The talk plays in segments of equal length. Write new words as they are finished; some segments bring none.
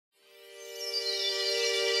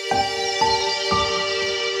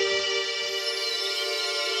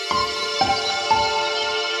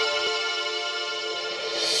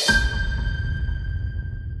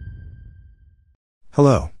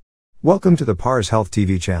Hello. Welcome to the Pars Health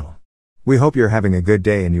TV channel. We hope you're having a good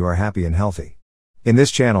day and you are happy and healthy. In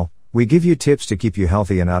this channel, we give you tips to keep you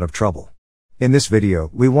healthy and out of trouble. In this video,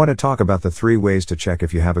 we want to talk about the 3 ways to check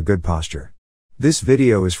if you have a good posture. This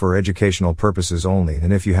video is for educational purposes only,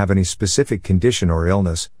 and if you have any specific condition or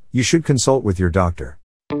illness, you should consult with your doctor.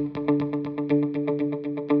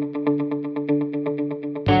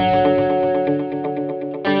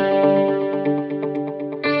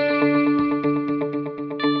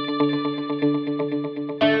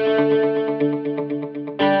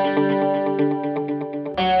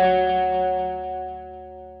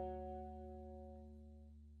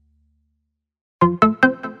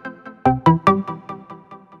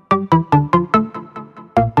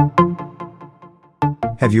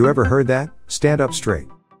 Have you ever heard that? Stand up straight.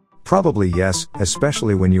 Probably yes,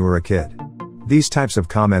 especially when you were a kid. These types of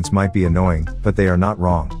comments might be annoying, but they are not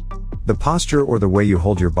wrong. The posture or the way you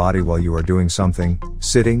hold your body while you are doing something,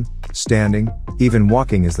 sitting, standing, even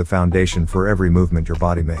walking, is the foundation for every movement your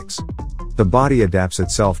body makes. The body adapts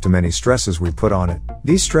itself to many stresses we put on it.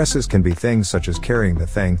 These stresses can be things such as carrying the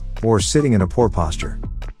thing, or sitting in a poor posture.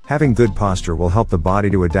 Having good posture will help the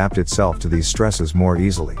body to adapt itself to these stresses more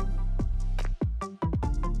easily.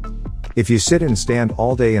 If you sit and stand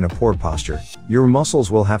all day in a poor posture, your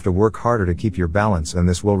muscles will have to work harder to keep your balance, and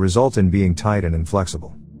this will result in being tight and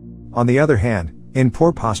inflexible. On the other hand, in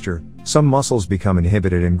poor posture, some muscles become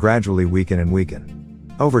inhibited and gradually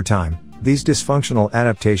weaken. Over time, these dysfunctional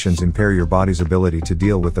adaptations impair your body's ability to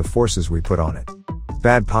deal with the forces we put on it.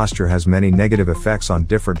 Bad posture has many negative effects on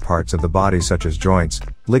different parts of the body, such as joints,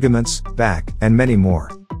 ligaments, back, and many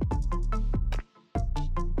more.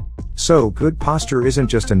 So, good posture isn't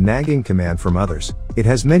just a nagging command from others, it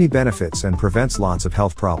has many benefits and prevents lots of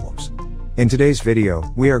health problems. In today's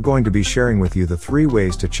video, we are going to be sharing with you the 3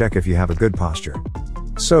 ways to check if you have a good posture.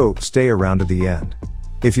 So, stay around to the end.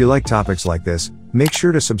 If you like topics like this, make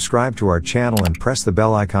sure to subscribe to our channel and press the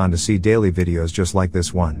bell icon to see daily videos just like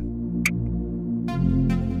this one.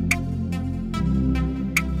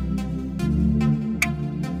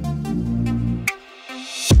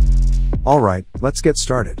 Alright, let's get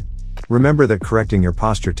started. Remember that correcting your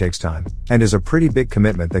posture takes time, and is a pretty big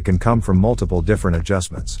commitment that can come from multiple different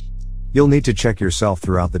adjustments. You'll need to check yourself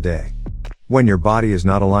throughout the day. When your body is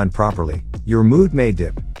not aligned properly, your mood may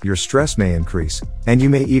dip, your stress may increase, and you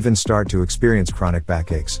may even start to experience chronic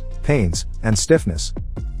backaches, pains, and stiffness.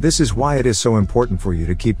 This is why it is so important for you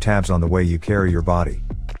to keep tabs on the way you carry your body.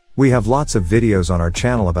 We have lots of videos on our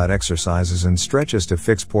channel about exercises and stretches to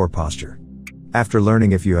fix poor posture. After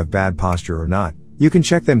learning if you have bad posture or not, you can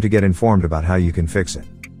check them to get informed about how you can fix it.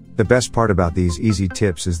 The best part about these easy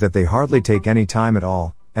tips is that they hardly take any time at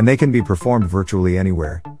all, and they can be performed virtually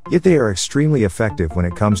anywhere, yet they are extremely effective when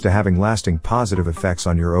it comes to having lasting positive effects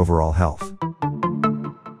on your overall health.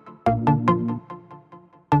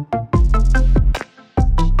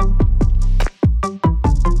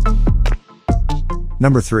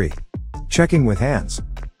 Number 3. Checking with hands.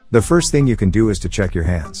 The first thing you can do is to check your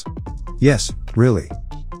hands. Yes, really.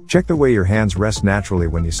 Check the way your hands rest naturally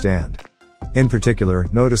when you stand. In particular,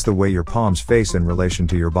 notice the way your palms face in relation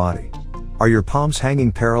to your body. Are your palms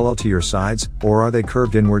hanging parallel to your sides, or are they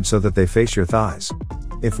curved inward so that they face your thighs?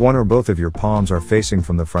 If one or both of your palms are facing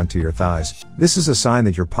from the front to your thighs, this is a sign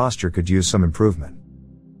that your posture could use some improvement.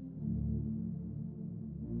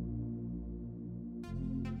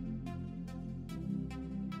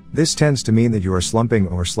 This tends to mean that you are slumping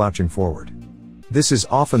or slouching forward. This is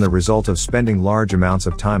often the result of spending large amounts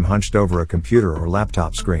of time hunched over a computer or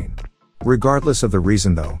laptop screen. Regardless of the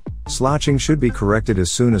reason though, slouching should be corrected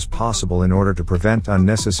as soon as possible in order to prevent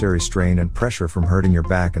unnecessary strain and pressure from hurting your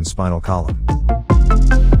back and spinal column.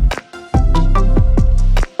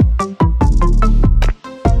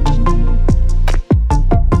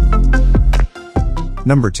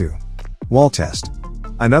 Number 2. Wall test.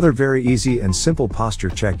 Another very easy and simple posture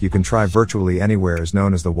check you can try virtually anywhere is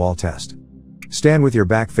known as the wall test. Stand with your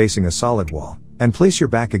back facing a solid wall, and place your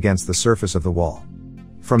back against the surface of the wall.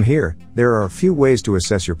 From here, there are a few ways to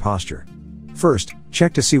assess your posture. First,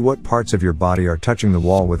 check to see what parts of your body are touching the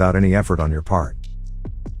wall without any effort on your part.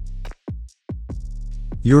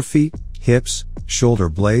 Your feet, hips, shoulder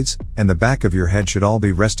blades, and the back of your head should all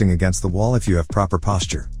be resting against the wall if you have proper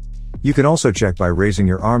posture. You can also check by raising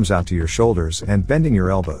your arms out to your shoulders and bending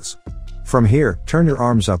your elbows. From here, turn your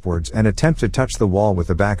arms upwards and attempt to touch the wall with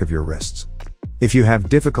the back of your wrists. If you have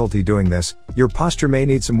difficulty doing this, your posture may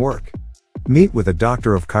need some work. Meet with a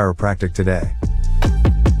doctor of chiropractic today.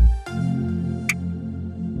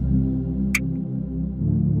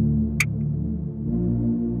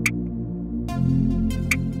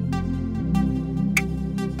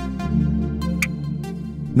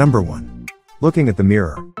 Number 1. Looking at the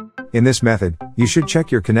mirror. In this method, you should check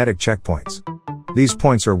your kinetic checkpoints. These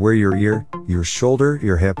points are where your ear, your shoulder,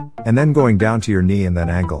 your hip, and then going down to your knee and then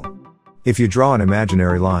ankle. If you draw an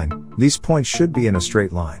imaginary line, these points should be in a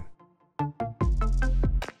straight line.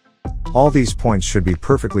 All these points should be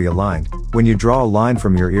perfectly aligned. When you draw a line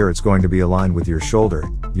from your ear, it's going to be aligned with your shoulder,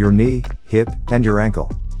 your knee, hip, and your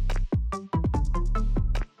ankle.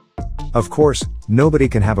 Of course, nobody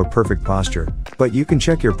can have a perfect posture, but you can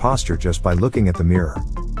check your posture just by looking at the mirror.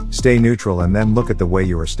 Stay neutral and then look at the way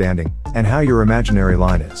you are standing, and how your imaginary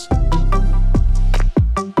line is.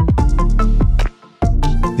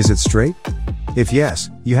 Is it straight? If yes,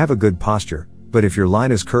 you have a good posture, but if your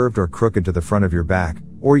line is curved or crooked to the front of your back,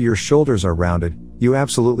 or your shoulders are rounded, you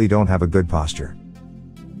absolutely don't have a good posture.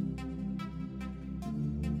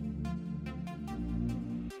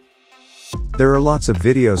 There are lots of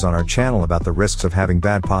videos on our channel about the risks of having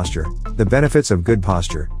bad posture, the benefits of good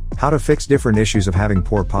posture, how to fix different issues of having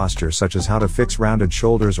poor posture such as how to fix rounded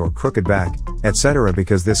shoulders or crooked back, etc.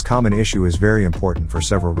 because this common issue is very important for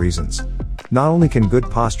several reasons. Not only can good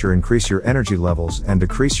posture increase your energy levels and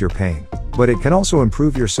decrease your pain, but it can also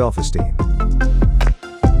improve your self-esteem.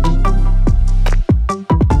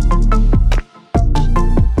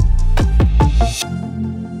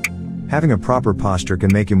 Having a proper posture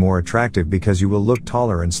can make you more attractive because you will look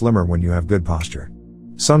taller and slimmer when you have good posture.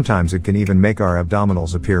 Sometimes it can even make our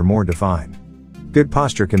abdominals appear more defined. Good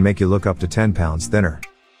posture can make you look up to 10 pounds thinner.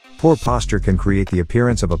 Poor posture can create the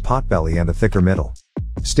appearance of a potbelly and a thicker middle.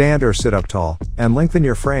 Stand or sit up tall, and lengthen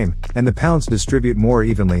your frame, and the pounds distribute more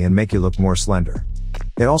evenly and make you look more slender.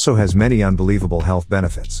 It also has many unbelievable health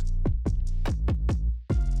benefits.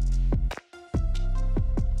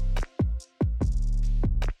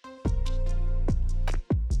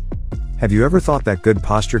 Have you ever thought that good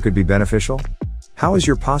posture could be beneficial? How is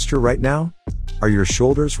your posture right now? Are your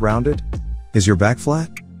shoulders rounded? Is your back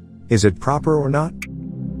flat? Is it proper or not?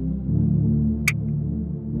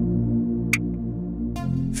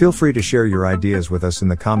 Feel free to share your ideas with us in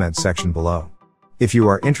the comments section below. If you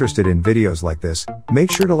are interested in videos like this,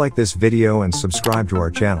 make sure to like this video and subscribe to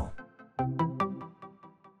our channel.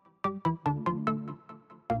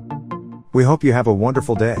 We hope you have a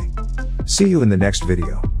wonderful day. See you in the next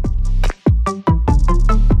video.